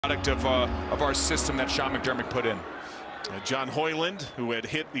Product of our system that Sean McDermott put in. John Hoyland, who had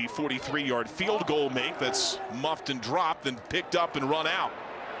hit the 43-yard field goal make that's muffed and dropped, then picked up and run out.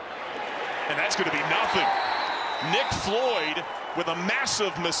 And that's going to be nothing. Nick Floyd with a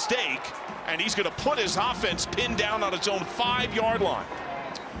massive mistake, and he's going to put his offense pinned down on its own 5-yard line.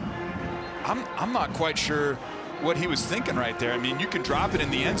 I'm not quite sure what he was thinking right there. I mean, you can drop it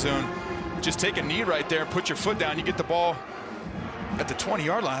in the end zone, just take a knee right there, put your foot down, you get the ball at the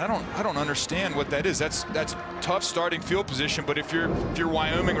 20-yard line. I don't understand what that is. That's tough starting field position. But if you're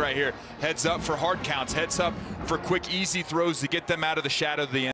Wyoming right here, heads up for hard counts, heads up for quick, easy throws to get them out of the shadow of the end.